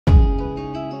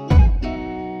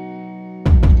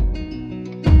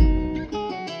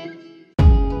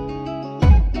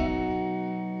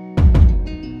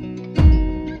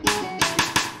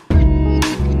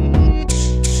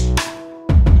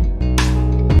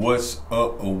What's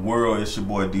up, world? It's your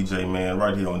boy DJ Mann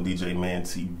right here on DJ Mann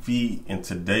TV, and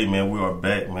today, man, we are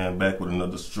back with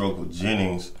another Struggle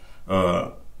Jennings. You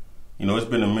know, it's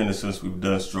been a minute since we've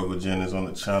done Struggle Jennings on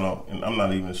the channel, and I'm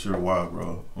not even sure why,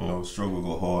 bro. You know, struggle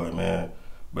go hard, man.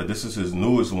 But this is his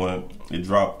newest one. It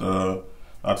dropped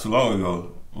not too long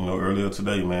ago. You know, earlier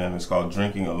today, man. It's called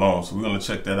Drinking Alone. So we're gonna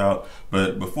check that out.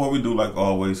 But before we do, like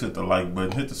always, hit the like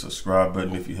button, hit the subscribe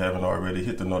button if you haven't already,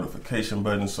 hit the notification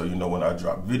button so you know when I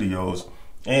drop videos.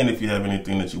 And if you have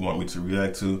anything that you want me to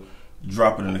react to,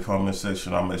 drop it in the comment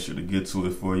section. I'll make sure to get to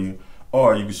it for you.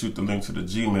 Or you can shoot the link to the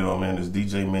Gmail, man. It's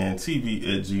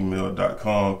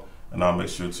djmantv@gmail.com, and I'll make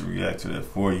sure to react to that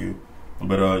for you.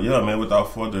 But yeah, man,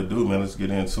 without further ado, man, let's get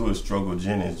into it. Struggle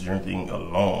Jennings, Drinking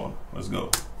Alone. Let's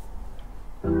go.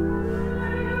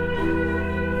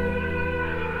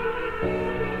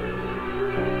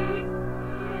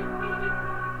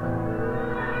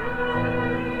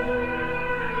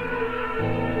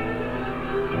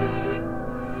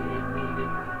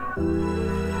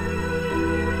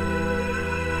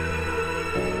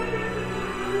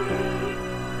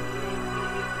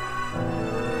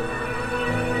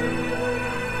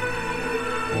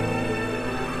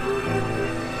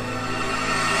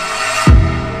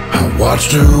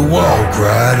 Watched her walk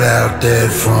right out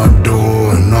that front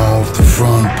door and off the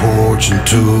front porch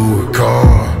into her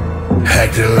car.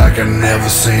 Acted like I never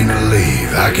seen her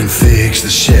leave. I can fix the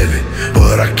Chevy,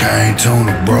 but I can't tune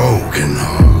a broken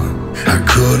heart. I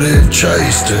could have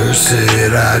traced her,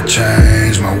 said I'd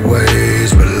change my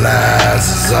ways, but lies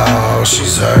is all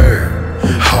she's heard.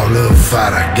 All the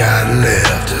fight I got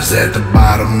left is at the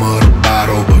bottom of the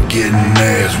bottle, but getting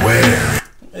there is where.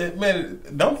 Man,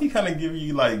 don't he kind of give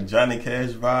you like Johnny Cash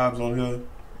vibes on here?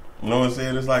 You know what I'm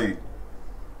saying? It's like,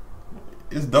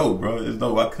 it's dope, bro. It's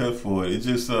dope. I cut for it. It's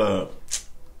just,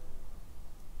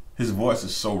 his voice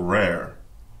is so rare.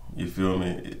 You feel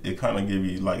me? It kind of give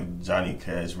you like Johnny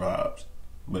Cash vibes.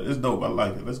 But it's dope. I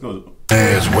like it. Let's go.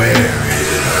 That's where it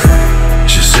hurt.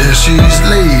 She says she's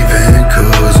leaving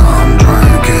cause I'm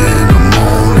drinking. I'm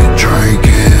only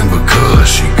drinking because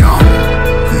she gone.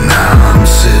 Now I'm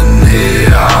sitting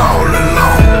here all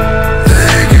alone,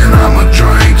 thinking I'ma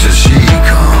drink till she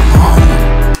come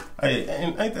home. Hey,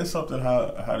 ain't that something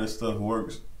how this stuff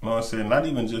works? You know what I'm saying? Not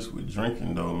even just with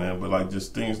drinking though, man, but like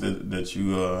just things that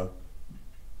you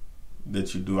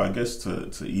do, I guess,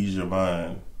 to ease your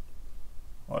mind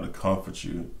or to comfort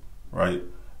you, right?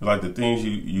 Like the things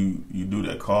you do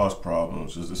that cause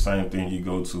problems is the same thing you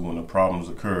go to when the problems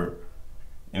occur,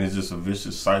 and it's just a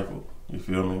vicious cycle. You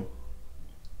feel me?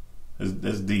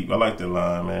 That's deep. I like that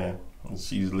line, man.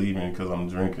 She's leaving because I'm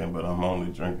drinking, but I'm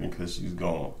only drinking because she's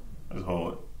gone. That's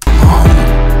hard.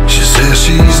 She says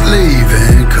she's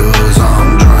leaving because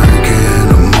I'm drinking.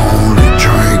 I'm only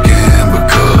drinking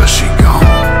because she gone.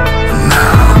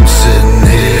 Now I'm sitting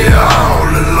here all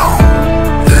alone,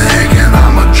 thinking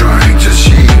I'ma drink till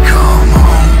she come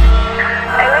home.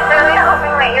 I was really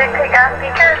hoping that you would take off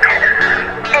because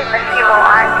I miss you a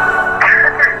lot.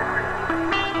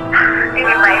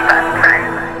 You're my best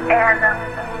friend, and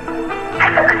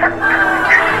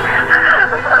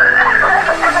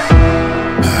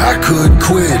I could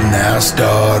quit now,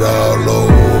 start all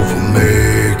over,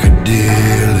 make a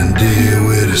deal and deal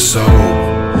with it so.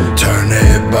 Turn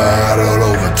that bottle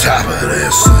over top of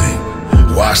that sink,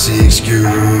 wash the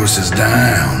excuses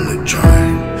down the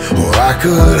drain. Or I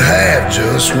could have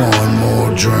just one more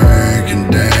drink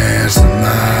and dance the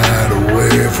night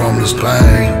away from this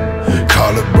pain.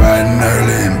 Call it bright and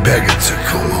early and beg it to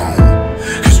come home,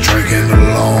 cause drinking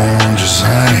alone just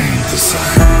ain't the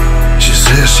same. She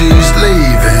says she's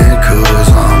leaving cause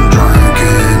I'm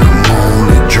drinking. I'm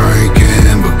only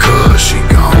drinking because she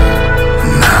gone.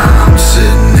 Now I'm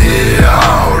sitting here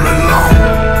all alone,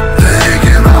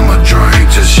 thinking I'ma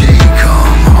drink till she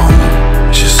come home.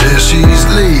 She says she's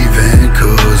leaving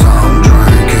cause I'm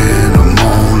drinking. I'm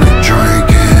only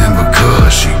drinking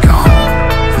because she gone.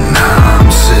 Now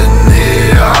I'm sitting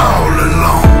here all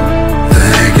alone,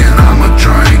 thinking I'ma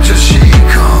drink till she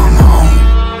come home.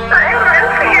 I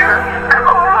miss you so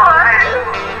much.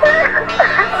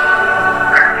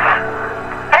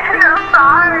 And I'm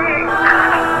sorry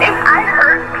if I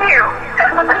hurt you.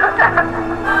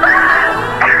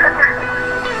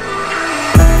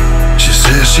 She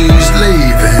says she's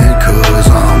leaving cause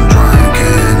I'm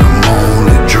drinking. I'm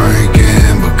only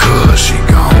drinking because she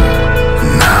gone.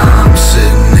 Now I'm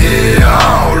sitting here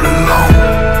all alone,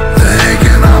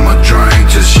 thinking I'ma drink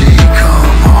till she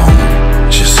come home.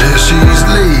 She says she's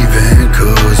leaving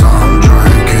cause I'm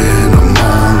drinking. I'm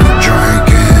only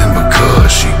drinking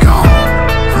because she gone.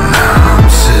 Now I'm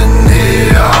sitting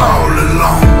here all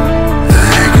alone,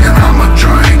 thinking I'ma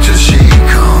drink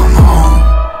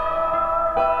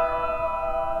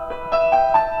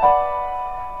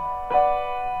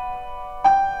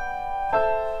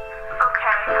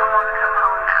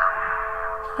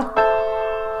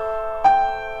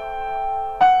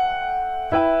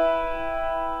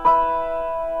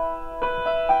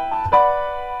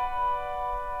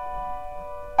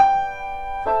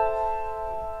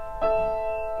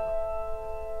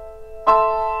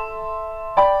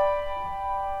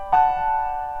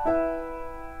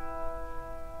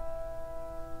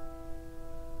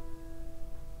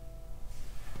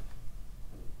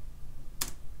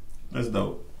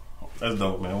dope. That's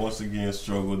dope, man. Once again,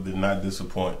 struggle did not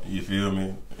disappoint. You feel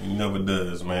me? It never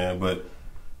does, man. But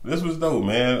this was dope,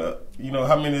 man. You know,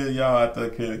 how many of y'all out there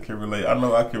can relate? I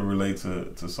know I can relate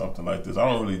to something like this. I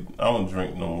don't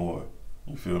drink no more.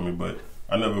 You feel me? But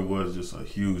I never was just a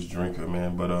huge drinker,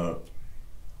 man. But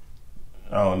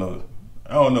I don't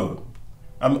know.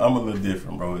 I'm a little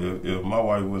different, bro. If my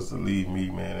wife was to leave me,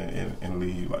 man, and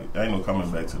leave, like, there ain't no coming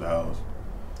back to the house.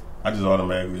 I just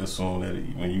automatically assume that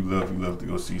when you love to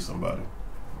go see somebody.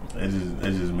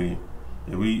 It's just me.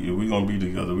 If we gonna be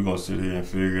together, we gonna sit here and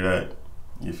figure it out.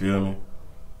 You feel me?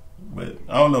 But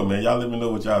I don't know, man. Y'all let me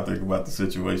know what y'all think about the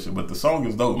situation. But the song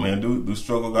is dope, man. Do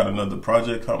Struggle got another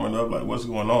project coming up? Like, what's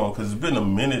going on? Because it's been a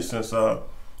minute since I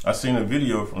seen a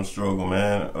video from Struggle,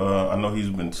 man. I know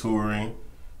he's been touring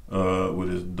with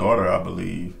his daughter, I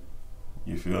believe.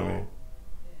 You feel me?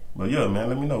 But yeah, man,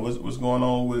 let me know what's going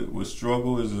on with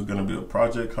Struggle. Is there gonna be a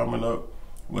project coming up?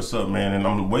 What's up, man? And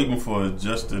I'm waiting for a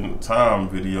just in time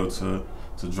video to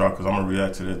drop, because I'm gonna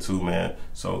react to that too, man.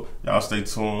 So y'all stay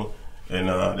tuned. And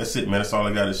that's it, man. That's all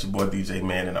I got. It's your boy DJ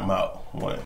Mann, and I'm out. One.